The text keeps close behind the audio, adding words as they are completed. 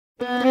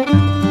Happy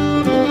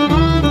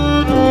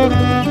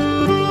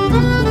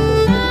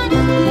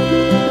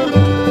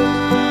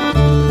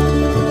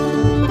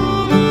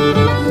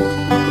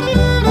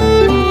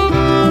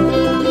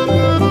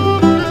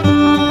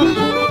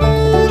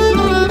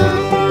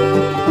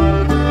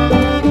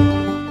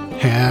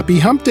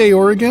Hump Day,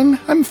 Oregon!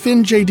 I'm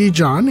Finn J.D.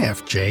 John,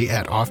 FJ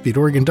at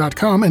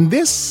OffbeatOregon.com, and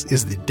this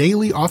is the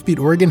Daily Offbeat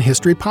Oregon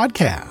History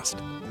Podcast.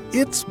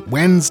 It's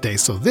Wednesday,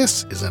 so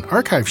this is an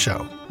archive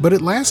show, but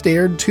it last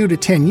aired 2 to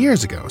 10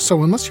 years ago,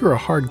 so unless you're a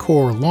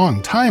hardcore,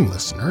 long-time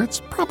listener,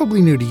 it's probably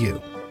new to you.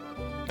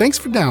 Thanks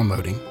for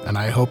downloading, and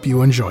I hope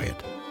you enjoy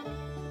it.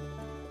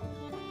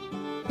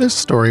 This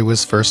story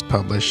was first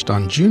published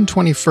on June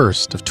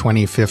 21st of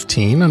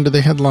 2015 under the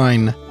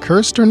headline,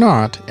 "Cursed or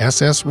Not,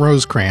 SS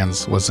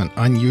Rosecrans was an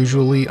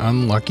unusually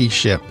unlucky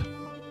ship."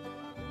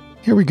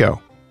 Here we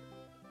go.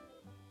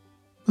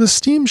 The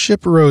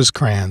steamship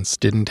Rosecrans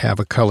didn't have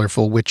a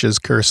colorful witch's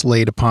curse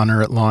laid upon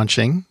her at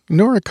launching,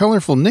 nor a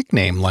colorful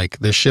nickname like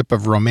the ship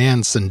of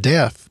romance and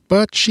death,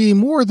 but she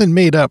more than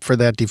made up for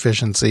that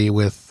deficiency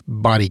with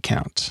body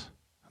count.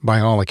 By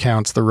all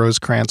accounts, the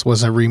Rosecrans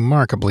was a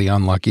remarkably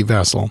unlucky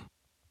vessel.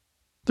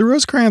 The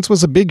Rosecrans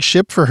was a big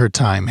ship for her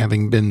time,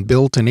 having been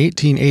built in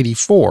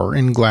 1884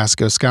 in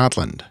Glasgow,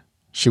 Scotland.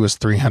 She was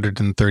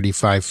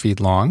 335 feet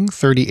long,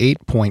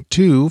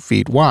 38.2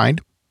 feet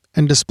wide,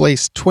 and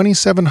displaced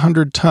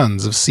 2,700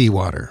 tons of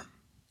seawater.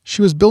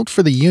 She was built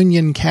for the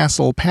Union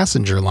Castle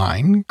passenger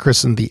line,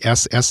 christened the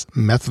SS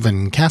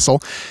Methven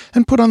Castle,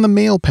 and put on the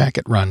mail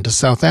packet run to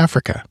South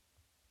Africa.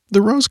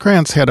 The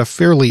Rosecrans had a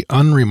fairly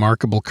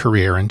unremarkable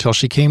career until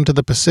she came to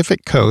the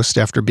Pacific coast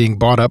after being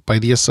bought up by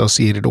the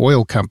Associated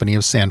Oil Company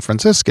of San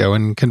Francisco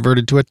and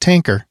converted to a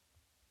tanker.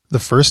 The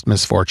first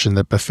misfortune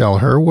that befell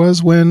her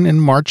was when, in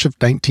March of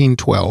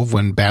 1912,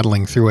 when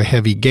battling through a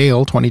heavy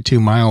gale 22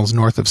 miles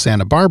north of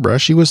Santa Barbara,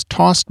 she was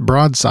tossed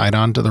broadside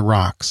onto the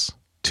rocks.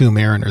 Two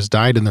mariners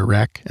died in the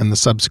wreck and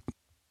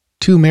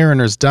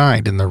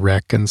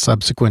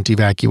subsequent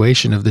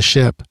evacuation of the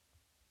ship.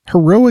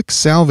 Heroic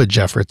salvage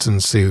efforts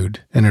ensued,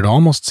 and it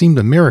almost seemed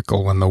a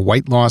miracle when the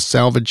Whitelaw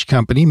Salvage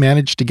Company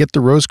managed to get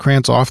the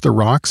Rosecrans off the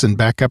rocks and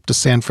back up to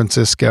San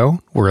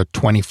Francisco, where a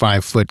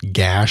 25-foot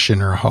gash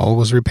in her hull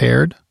was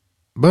repaired.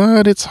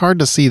 But it's hard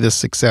to see this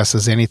success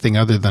as anything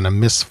other than a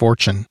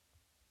misfortune.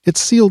 It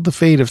sealed the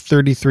fate of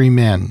 33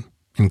 men,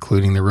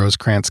 including the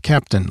Rosecrans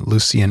captain,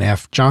 Lucien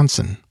F.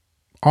 Johnson.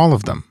 All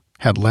of them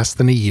had less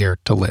than a year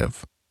to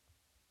live.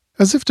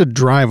 As if to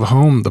drive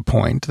home the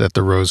point that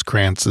the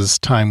Rosecrans'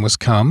 time was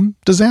come,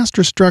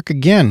 disaster struck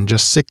again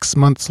just 6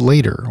 months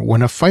later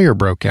when a fire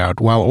broke out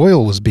while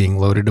oil was being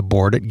loaded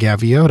aboard at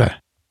Gaviota.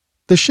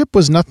 The ship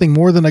was nothing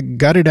more than a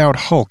gutted-out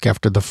hulk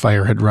after the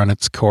fire had run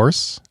its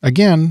course.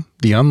 Again,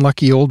 the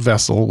unlucky old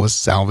vessel was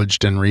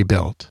salvaged and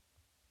rebuilt.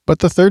 But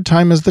the third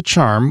time is the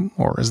charm,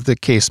 or as the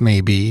case may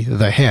be,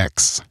 the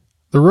hex.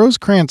 The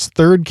Rosecrans'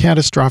 third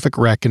catastrophic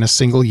wreck in a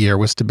single year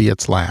was to be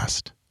its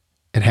last.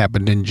 It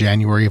happened in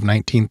January of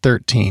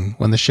 1913,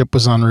 when the ship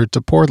was en route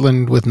to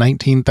Portland with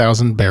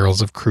 19,000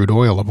 barrels of crude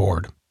oil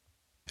aboard.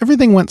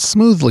 Everything went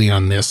smoothly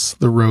on this,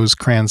 the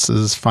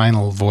Rosecrans'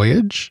 final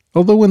voyage,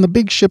 although when the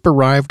big ship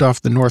arrived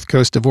off the north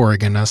coast of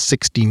Oregon, a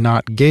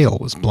 60-knot gale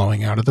was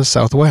blowing out of the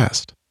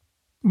southwest.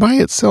 By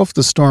itself,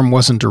 the storm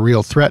wasn't a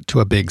real threat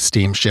to a big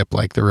steamship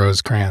like the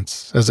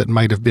Rosecrans, as it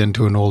might have been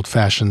to an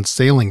old-fashioned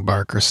sailing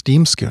bark or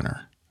steam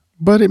schooner.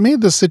 But it made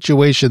the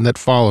situation that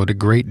followed a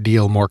great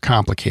deal more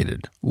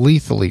complicated,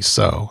 lethally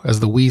so, as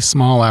the wee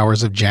small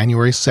hours of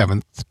January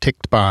 7th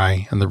ticked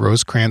by and the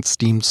Rosecrans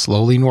steamed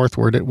slowly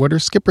northward at what her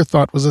skipper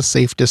thought was a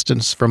safe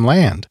distance from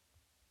land.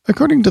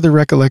 According to the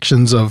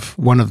recollections of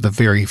one of the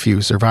very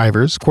few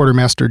survivors,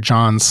 Quartermaster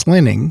John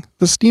Slinning,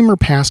 the steamer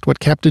passed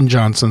what Captain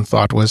Johnson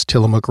thought was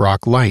Tillamook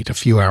Rock Light a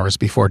few hours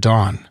before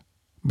dawn.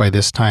 By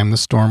this time, the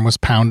storm was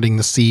pounding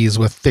the seas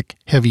with thick,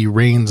 heavy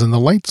rains, and the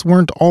lights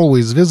weren't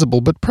always visible,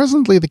 but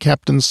presently the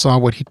captain saw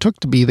what he took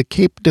to be the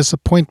Cape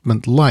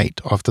Disappointment light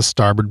off the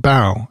starboard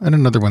bow, and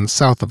another one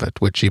south of it,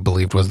 which he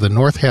believed was the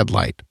North Head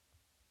light.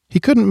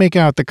 He couldn't make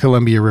out the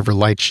Columbia River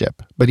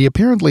lightship, but he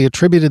apparently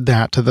attributed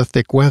that to the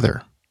thick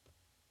weather.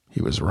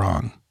 He was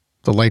wrong.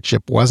 The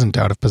lightship wasn't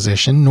out of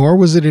position, nor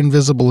was it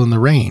invisible in the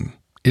rain.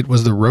 It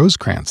was the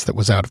Rosecrans that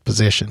was out of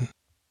position.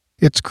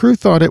 Its crew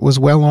thought it was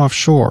well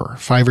offshore,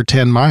 5 or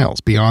 10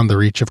 miles beyond the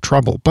reach of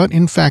trouble, but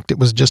in fact it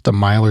was just a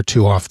mile or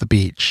two off the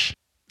beach.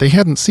 They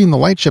hadn't seen the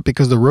lightship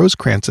because the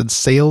Rosecrans had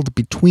sailed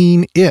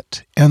between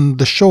it and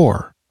the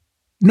shore.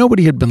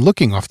 Nobody had been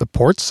looking off the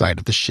port side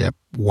of the ship.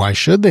 Why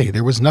should they?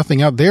 There was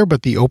nothing out there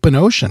but the open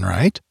ocean,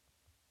 right?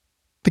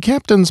 The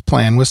captain's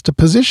plan was to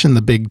position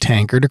the big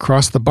tanker to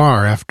cross the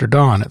bar after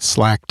dawn at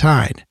slack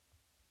tide.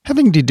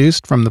 Having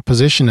deduced from the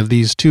position of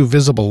these two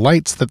visible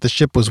lights that the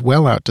ship was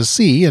well out to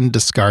sea and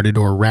discarded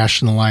or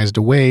rationalized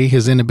away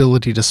his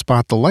inability to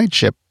spot the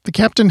lightship, the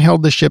captain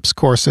held the ship's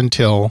course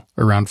until,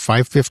 around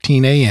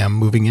 5:15 a.m.,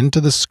 moving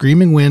into the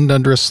screaming wind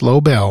under a slow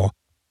bell,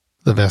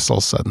 the vessel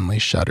suddenly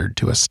shuddered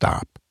to a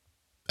stop.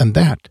 And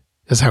that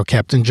is how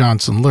Captain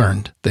Johnson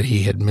learned that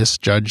he had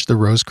misjudged the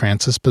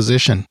Rosecrans'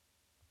 position.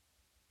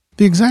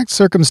 The exact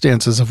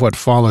circumstances of what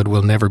followed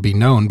will never be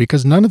known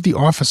because none of the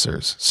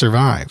officers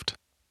survived.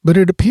 But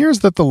it appears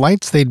that the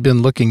lights they'd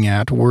been looking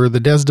at were the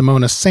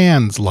Desdemona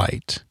Sands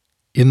light,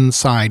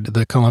 inside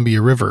the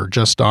Columbia River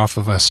just off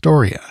of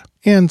Astoria,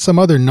 and some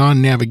other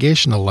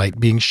non-navigational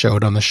light being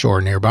showed on the shore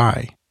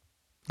nearby.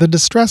 The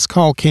distress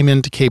call came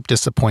into Cape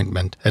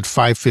Disappointment at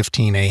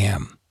 5:15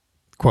 a.m.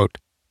 Quote,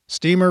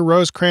 "Steamer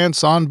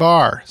Rosecrans on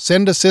bar.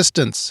 Send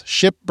assistance.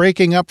 Ship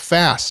breaking up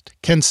fast.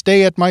 Can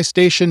stay at my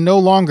station no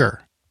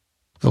longer."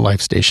 The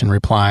life station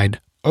replied,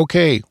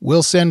 "Okay,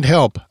 we'll send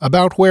help.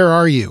 About where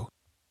are you?"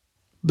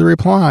 The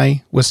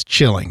reply was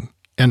chilling,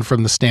 and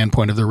from the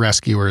standpoint of the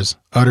rescuers,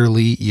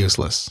 utterly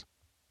useless.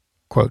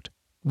 Quote,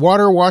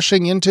 "Water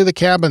washing into the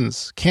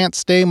cabins. Can't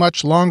stay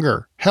much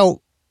longer.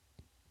 Help."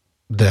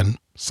 Then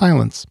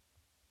silence.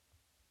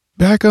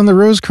 Back on the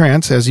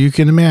Rosecrans, as you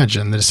can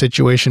imagine, the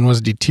situation was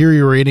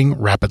deteriorating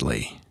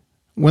rapidly.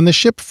 When the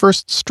ship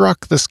first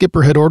struck, the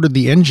skipper had ordered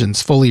the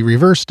engines fully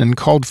reversed and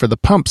called for the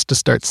pumps to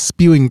start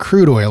spewing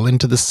crude oil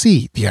into the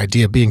sea, the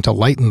idea being to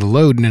lighten the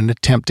load in an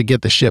attempt to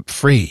get the ship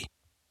free.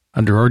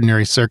 Under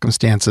ordinary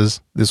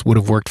circumstances, this would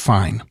have worked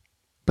fine.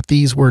 But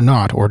these were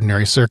not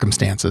ordinary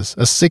circumstances.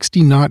 A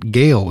 60-knot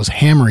gale was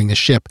hammering the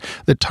ship,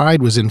 the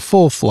tide was in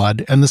full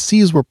flood, and the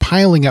seas were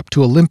piling up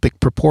to Olympic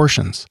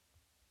proportions.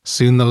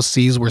 Soon those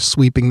seas were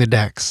sweeping the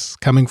decks,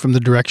 coming from the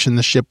direction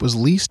the ship was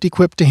least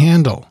equipped to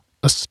handle,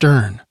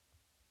 astern.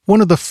 One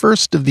of the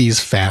first of these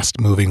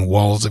fast-moving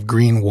walls of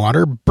green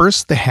water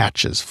burst the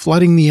hatches,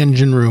 flooding the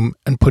engine room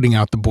and putting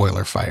out the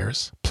boiler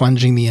fires,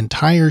 plunging the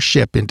entire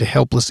ship into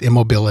helpless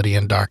immobility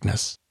and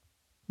darkness.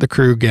 The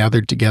crew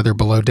gathered together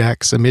below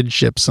decks,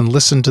 amidships, and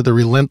listened to the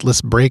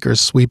relentless breakers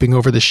sweeping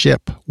over the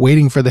ship,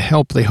 waiting for the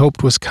help they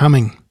hoped was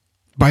coming.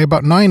 By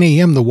about 9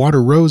 a.m., the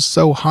water rose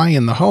so high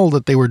in the hull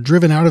that they were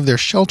driven out of their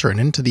shelter and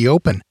into the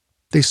open.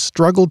 They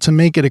struggled to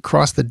make it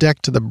across the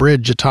deck to the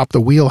bridge atop the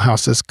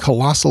wheelhouse as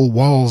colossal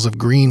walls of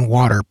green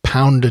water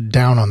pounded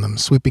down on them,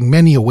 sweeping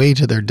many away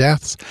to their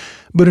deaths.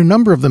 But a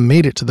number of them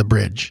made it to the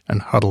bridge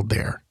and huddled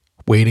there,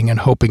 waiting and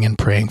hoping and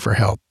praying for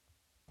help.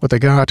 What they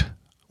got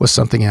was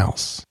something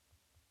else.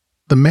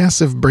 The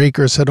massive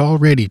breakers had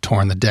already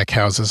torn the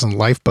deckhouses and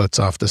lifeboats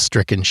off the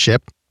stricken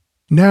ship.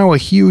 Now a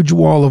huge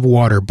wall of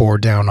water bore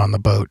down on the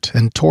boat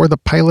and tore the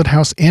pilot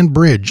house and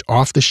bridge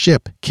off the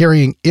ship,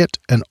 carrying it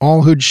and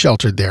all who'd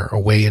sheltered there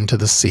away into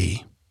the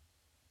sea.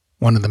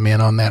 One of the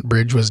men on that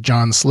bridge was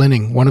John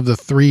Slinning, one of the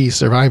 3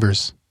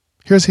 survivors.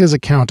 Here's his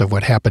account of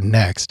what happened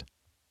next.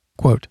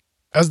 Quote,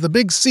 "As the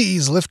big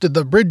seas lifted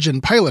the bridge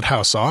and pilot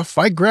house off,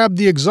 I grabbed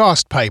the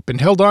exhaust pipe and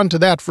held on to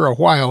that for a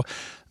while,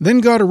 then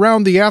got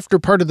around the after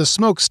part of the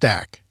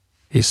smokestack,"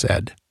 he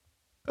said.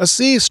 "A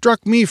sea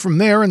struck me from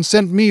there and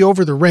sent me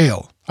over the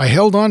rail. I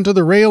held on to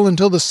the rail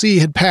until the sea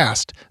had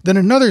passed. Then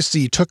another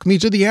sea took me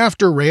to the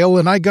after rail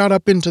and I got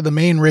up into the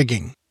main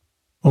rigging."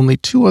 Only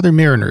 2 other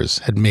mariners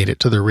had made it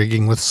to the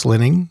rigging with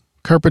Slinning,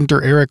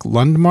 carpenter Eric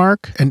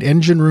Lundmark and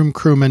engine room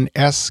crewman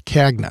S.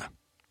 Cagna.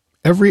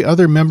 Every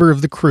other member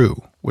of the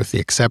crew, with the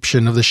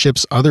exception of the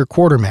ship's other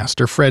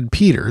quartermaster Fred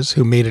Peters,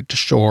 who made it to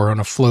shore on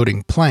a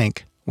floating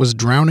plank, was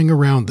drowning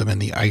around them in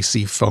the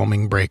icy,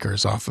 foaming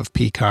breakers off of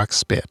Peacock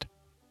Spit.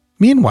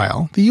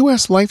 Meanwhile, the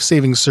U.S.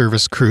 Life-Saving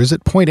Service crews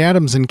at Point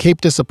Adams and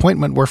Cape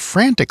Disappointment were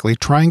frantically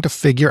trying to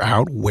figure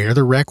out where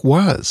the wreck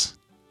was.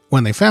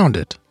 When they found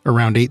it,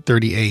 around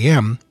 8:30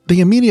 a.m., they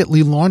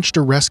immediately launched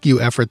a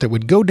rescue effort that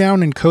would go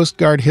down in Coast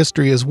Guard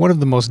history as one of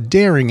the most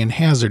daring and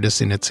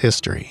hazardous in its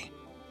history.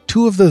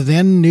 2 of the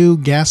then-new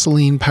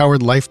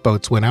gasoline-powered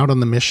lifeboats went out on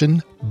the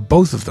mission.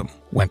 Both of them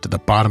went to the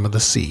bottom of the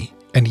sea,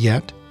 and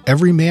yet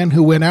every man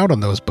who went out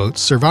on those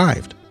boats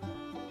survived.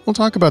 We'll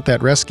talk about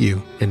that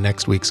rescue in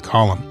next week's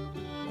column.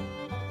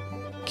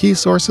 Key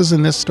sources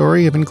in this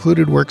story have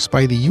included works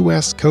by the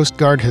U.S. Coast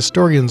Guard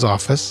Historian's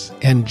Office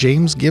and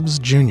James Gibbs,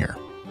 Jr.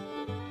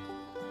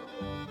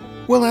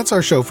 Well, that's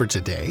our show for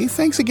today.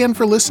 Thanks again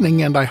for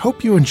listening, and I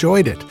hope you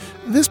enjoyed it.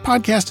 This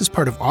podcast is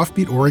part of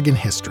Offbeat Oregon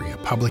History, a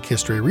public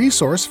history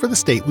resource for the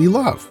state we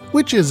love,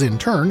 which is in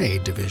turn a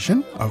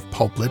division of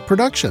Pulplit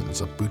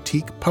Productions, a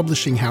boutique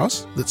publishing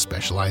house that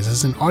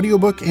specializes in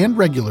audiobook and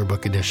regular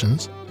book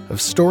editions of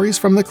stories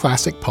from the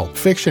classic pulp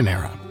fiction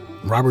era.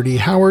 Robert E.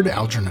 Howard,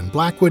 Algernon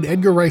Blackwood,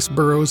 Edgar Rice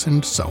Burroughs,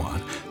 and so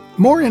on.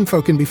 More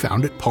info can be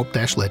found at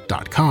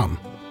pulp-lit.com.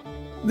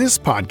 This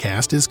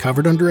podcast is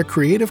covered under a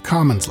Creative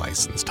Commons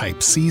license type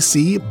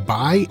CC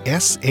by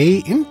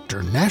SA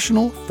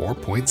International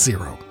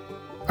 4.0.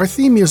 Our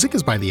theme music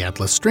is by the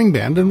Atlas String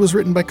Band and was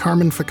written by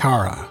Carmen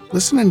Ficara.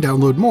 Listen and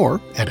download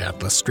more at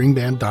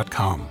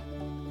atlasstringband.com.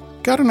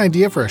 Got an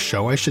idea for a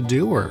show I should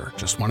do, or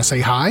just want to say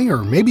hi,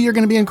 or maybe you're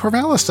going to be in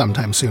Corvallis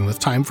sometime soon with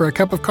time for a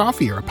cup of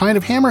coffee or a pint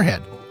of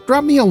Hammerhead?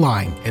 Drop me a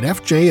line at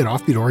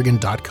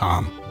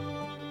fj@offbeatoregon.com.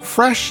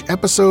 Fresh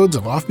episodes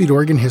of Offbeat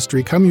Oregon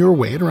History come your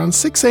way at around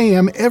 6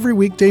 a.m. every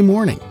weekday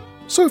morning.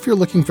 So if you're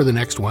looking for the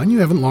next one, you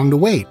haven't long to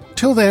wait.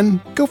 Till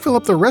then, go fill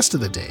up the rest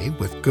of the day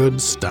with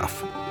good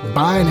stuff.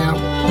 Bye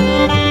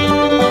now.